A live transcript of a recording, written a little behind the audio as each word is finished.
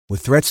With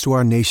threats to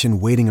our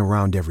nation waiting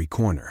around every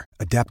corner,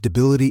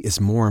 adaptability is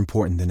more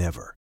important than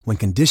ever. When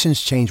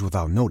conditions change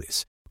without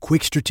notice,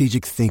 quick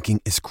strategic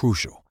thinking is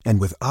crucial.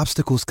 And with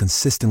obstacles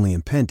consistently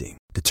impending,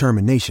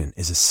 determination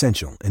is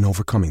essential in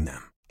overcoming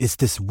them. It's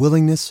this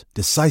willingness,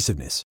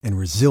 decisiveness, and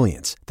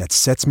resilience that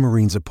sets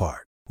Marines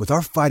apart. With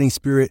our fighting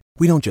spirit,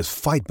 we don't just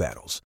fight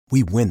battles,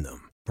 we win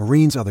them.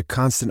 Marines are the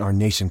constant our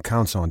nation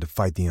counts on to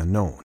fight the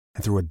unknown.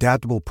 And through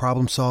adaptable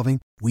problem solving,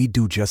 we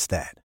do just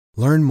that.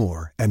 Learn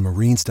more at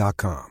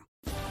marines.com.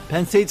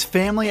 Penn State's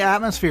family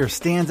atmosphere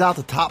stands out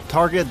to top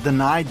target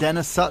Dani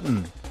Dennis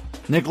Sutton.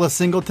 Nicholas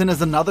Singleton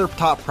is another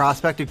top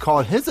prospect who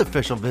called his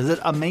official visit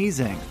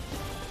amazing.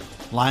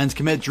 Lions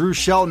commit Drew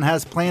Shelton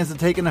has plans to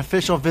take an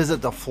official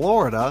visit to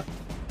Florida,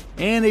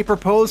 and a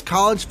proposed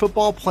college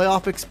football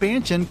playoff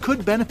expansion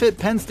could benefit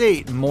Penn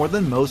State more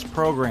than most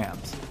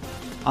programs.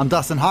 I'm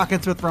Dustin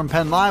Hawkinsmith from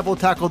Penn Live. We'll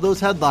tackle those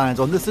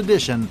headlines on this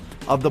edition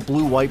of the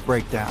Blue White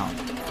Breakdown.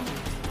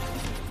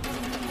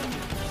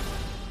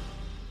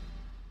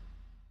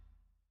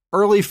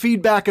 Early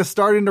feedback is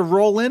starting to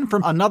roll in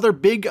from another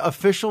big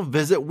official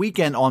visit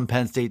weekend on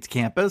Penn State's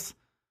campus.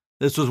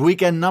 This was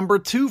weekend number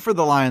 2 for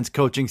the Lions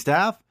coaching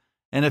staff,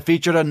 and it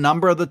featured a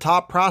number of the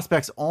top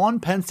prospects on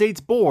Penn State's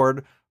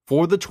board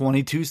for the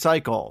 22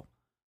 cycle.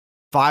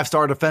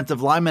 5-star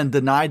defensive lineman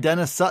Dani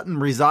Dennis Sutton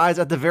resides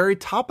at the very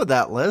top of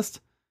that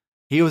list.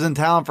 He was in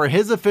town for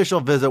his official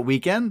visit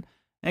weekend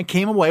and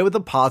came away with a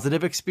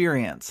positive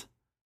experience.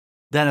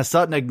 Dennis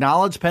Sutton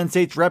acknowledged Penn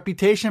State's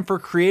reputation for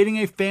creating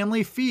a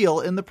family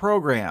feel in the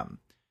program,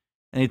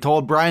 and he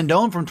told Brian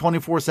Doan from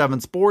 24/7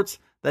 Sports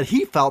that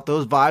he felt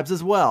those vibes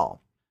as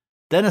well.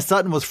 Dennis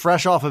Sutton was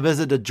fresh off a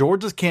visit to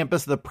Georgia's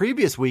campus the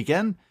previous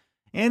weekend,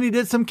 and he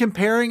did some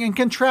comparing and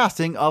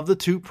contrasting of the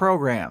two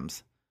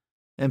programs.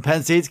 In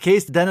Penn State's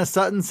case, Dennis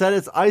Sutton said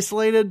it's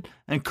isolated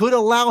and could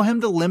allow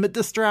him to limit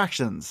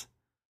distractions.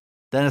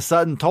 Dennis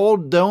Sutton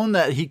told Doan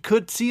that he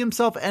could see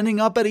himself ending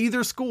up at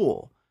either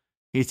school.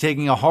 He's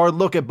taking a hard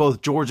look at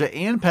both Georgia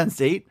and Penn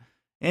State,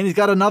 and he's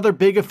got another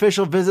big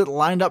official visit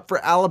lined up for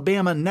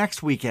Alabama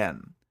next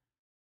weekend.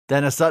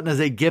 Dennis Sutton is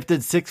a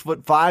gifted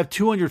 6'5",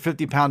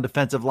 250-pound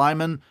defensive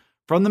lineman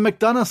from the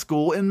McDonough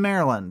School in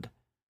Maryland.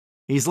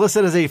 He's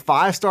listed as a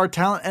 5-star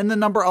talent and the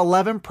number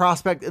 11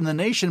 prospect in the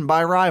nation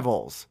by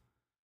Rivals.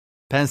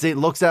 Penn State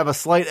looks to have a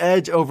slight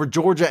edge over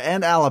Georgia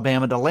and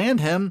Alabama to land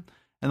him,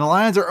 and the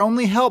Lions are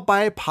only helped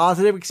by a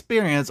positive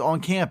experience on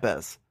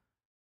campus.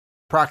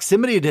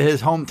 Proximity to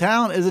his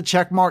hometown is a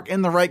checkmark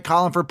in the right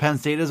column for Penn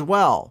State as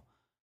well.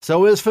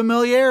 So is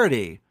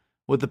familiarity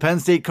with the Penn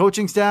State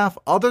coaching staff,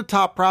 other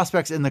top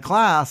prospects in the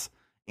class,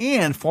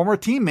 and former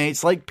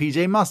teammates like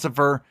P.J.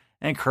 Mustipher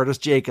and Curtis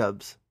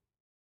Jacobs.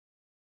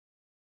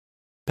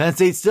 Penn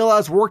State still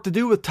has work to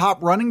do with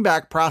top running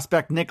back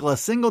prospect Nicholas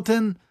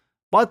Singleton,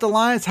 but the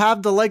Lions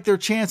have to like their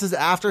chances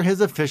after his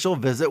official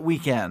visit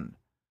weekend.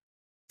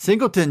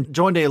 Singleton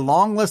joined a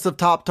long list of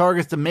top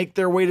targets to make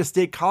their way to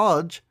State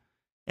College,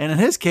 and in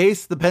his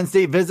case, the Penn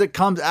State visit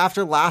comes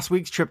after last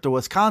week's trip to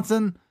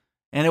Wisconsin,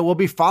 and it will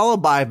be followed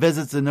by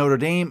visits to Notre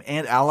Dame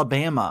and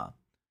Alabama.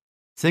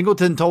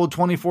 Singleton told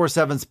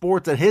 24/7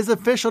 Sports that his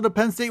official to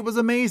Penn State was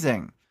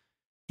amazing.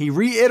 He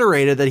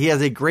reiterated that he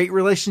has a great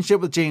relationship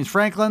with James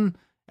Franklin,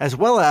 as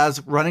well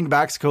as running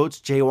backs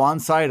coach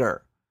Jaywan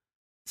Sider.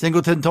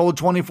 Singleton told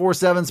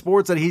 24/7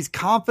 Sports that he's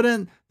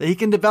confident that he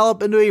can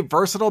develop into a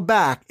versatile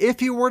back if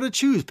he were to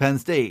choose Penn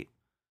State.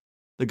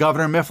 The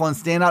Governor Mifflin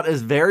standout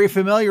is very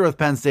familiar with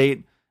Penn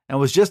State and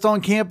was just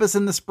on campus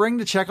in the spring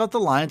to check out the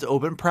Lions'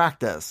 open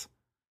practice.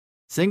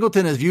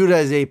 Singleton is viewed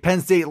as a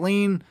Penn State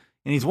lean,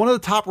 and he's one of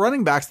the top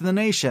running backs in the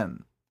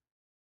nation.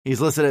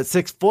 He's listed at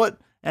 6 foot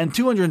and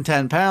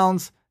 210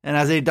 pounds and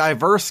has a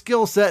diverse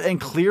skill set and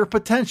clear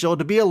potential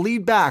to be a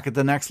lead back at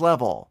the next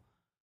level.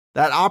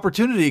 That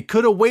opportunity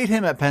could await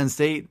him at Penn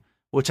State,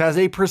 which has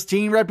a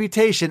pristine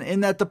reputation in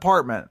that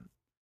department.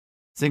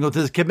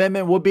 Singleton's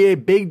commitment would be a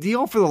big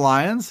deal for the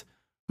Lions,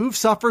 who've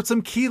suffered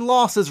some key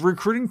losses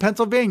recruiting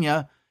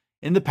Pennsylvania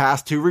in the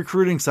past 2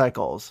 recruiting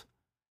cycles.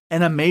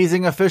 An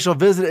amazing official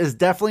visit is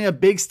definitely a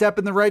big step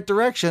in the right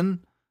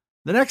direction.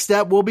 The next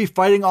step will be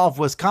fighting off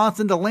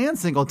Wisconsin to land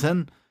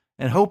Singleton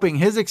and hoping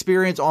his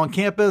experience on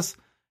campus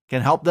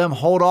can help them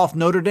hold off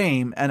Notre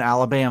Dame and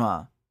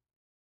Alabama.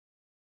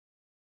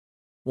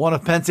 One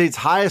of Penn State's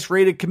highest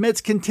rated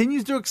commits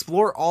continues to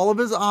explore all of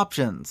his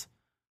options.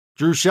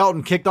 Drew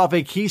Shelton kicked off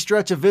a key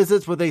stretch of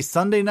visits with a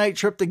Sunday night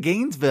trip to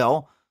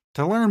Gainesville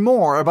to learn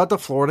more about the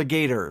Florida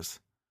Gators.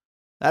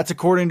 That's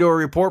according to a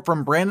report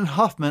from Brandon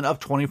Huffman of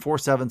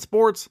 24/7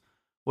 Sports,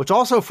 which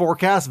also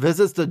forecasts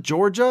visits to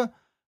Georgia,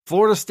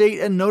 Florida State,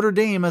 and Notre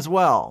Dame as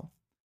well.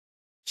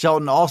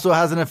 Shelton also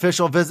has an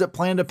official visit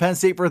planned to Penn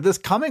State for this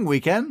coming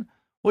weekend,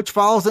 which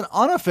follows an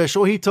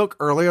unofficial he took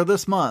earlier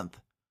this month.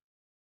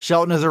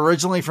 Shelton is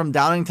originally from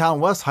Downingtown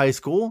West High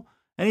School,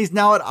 and he's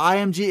now at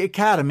IMG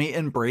Academy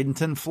in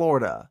Bradenton,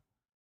 Florida.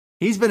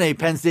 He's been a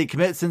Penn State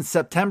commit since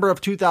September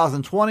of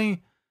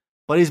 2020,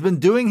 but he's been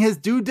doing his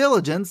due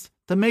diligence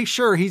to make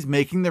sure he's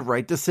making the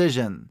right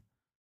decision.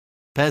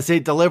 Penn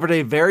State delivered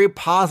a very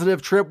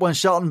positive trip when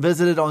Shelton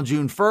visited on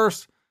June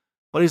 1st,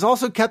 but he's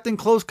also kept in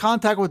close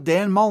contact with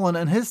Dan Mullen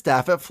and his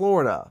staff at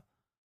Florida.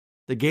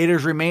 The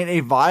Gators remain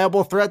a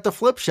viable threat to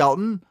flip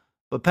Shelton,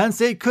 but Penn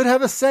State could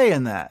have a say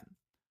in that.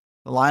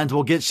 The Lions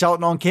will get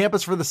Shelton on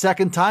campus for the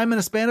second time in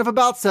a span of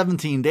about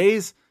 17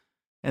 days,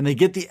 and they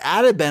get the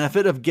added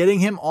benefit of getting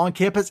him on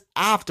campus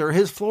after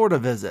his Florida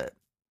visit.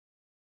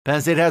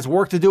 Penn State has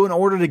work to do in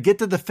order to get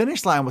to the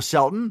finish line with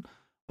Shelton,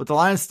 but the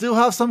Lions still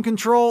have some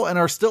control and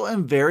are still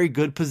in very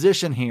good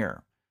position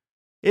here.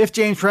 If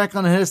James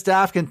Franklin and his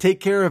staff can take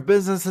care of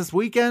business this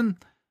weekend,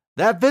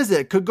 that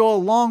visit could go a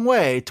long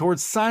way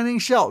towards signing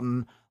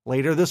Shelton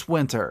later this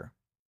winter.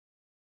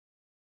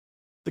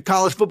 The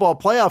college football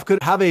playoff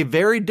could have a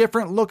very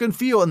different look and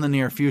feel in the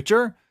near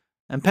future,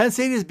 and Penn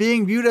State is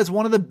being viewed as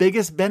one of the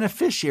biggest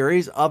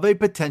beneficiaries of a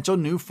potential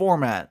new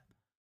format.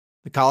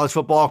 The College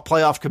Football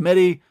Playoff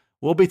Committee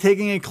will be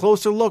taking a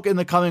closer look in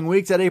the coming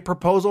weeks at a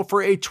proposal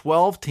for a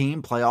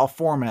 12-team playoff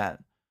format.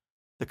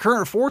 The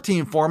current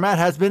 4-team format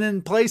has been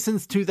in place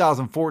since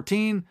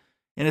 2014,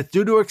 and it's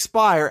due to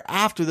expire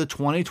after the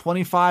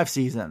 2025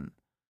 season.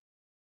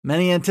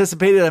 Many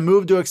anticipated a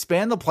move to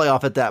expand the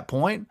playoff at that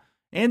point,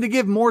 and to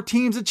give more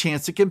teams a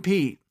chance to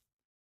compete.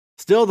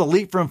 Still, the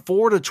leap from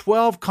 4 to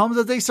 12 comes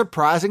as a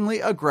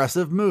surprisingly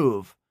aggressive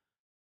move.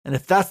 And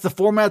if that's the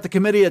format the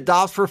committee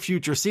adopts for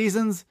future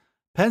seasons,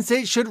 Penn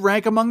State should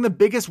rank among the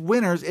biggest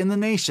winners in the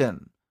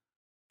nation.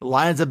 The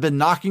Lions have been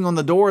knocking on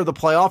the door of the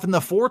playoff in the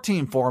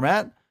 4-team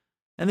format,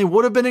 and they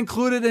would have been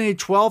included in a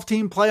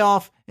 12-team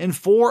playoff in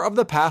 4 of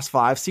the past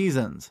 5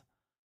 seasons.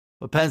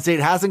 But Penn State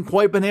hasn't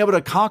quite been able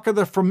to conquer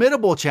the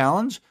formidable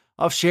challenge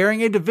of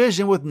sharing a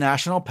division with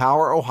national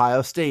power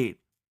Ohio State.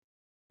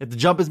 If the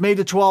jump is made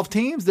to 12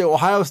 teams, the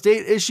Ohio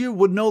State issue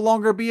would no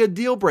longer be a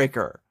deal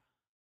breaker.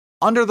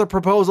 Under the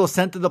proposal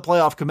sent to the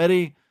playoff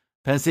committee,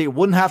 Penn State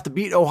wouldn't have to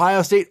beat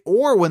Ohio State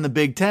or win the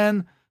Big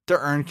Ten to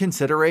earn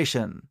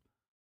consideration.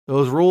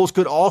 Those rules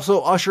could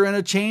also usher in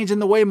a change in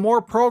the way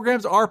more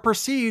programs are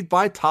perceived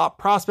by top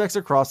prospects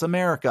across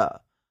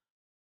America.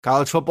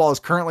 College football is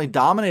currently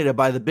dominated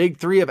by the Big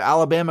Three of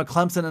Alabama,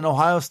 Clemson, and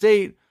Ohio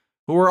State,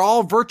 who are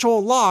all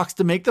virtual locks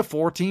to make the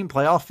 4-team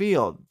playoff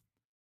field.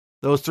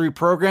 Those 3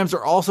 programs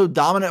are also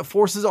dominant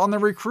forces on the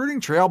recruiting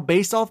trail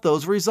based off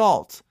those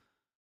results.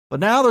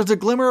 But now there's a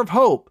glimmer of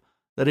hope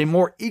that a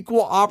more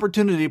equal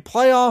opportunity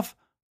playoff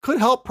could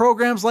help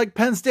programs like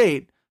Penn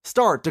State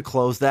start to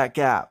close that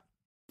gap.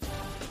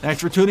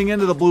 Thanks for tuning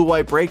into the Blue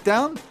White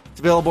Breakdown. It's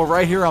available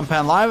right here on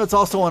Penn Live. It's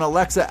also on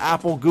Alexa,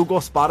 Apple, Google,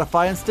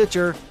 Spotify, and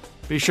Stitcher.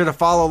 Be sure to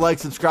follow, like,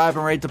 subscribe,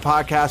 and rate the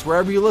podcast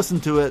wherever you listen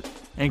to it,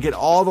 and get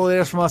all the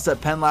latest from us at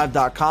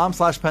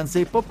PennLive.com/Penn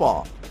State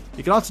Football.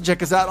 You can also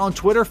check us out on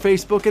Twitter,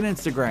 Facebook, and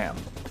Instagram.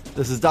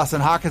 This is Dustin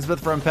Hawkinsmith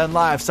from Penn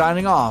Live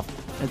signing off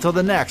until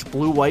the next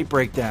Blue White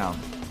Breakdown.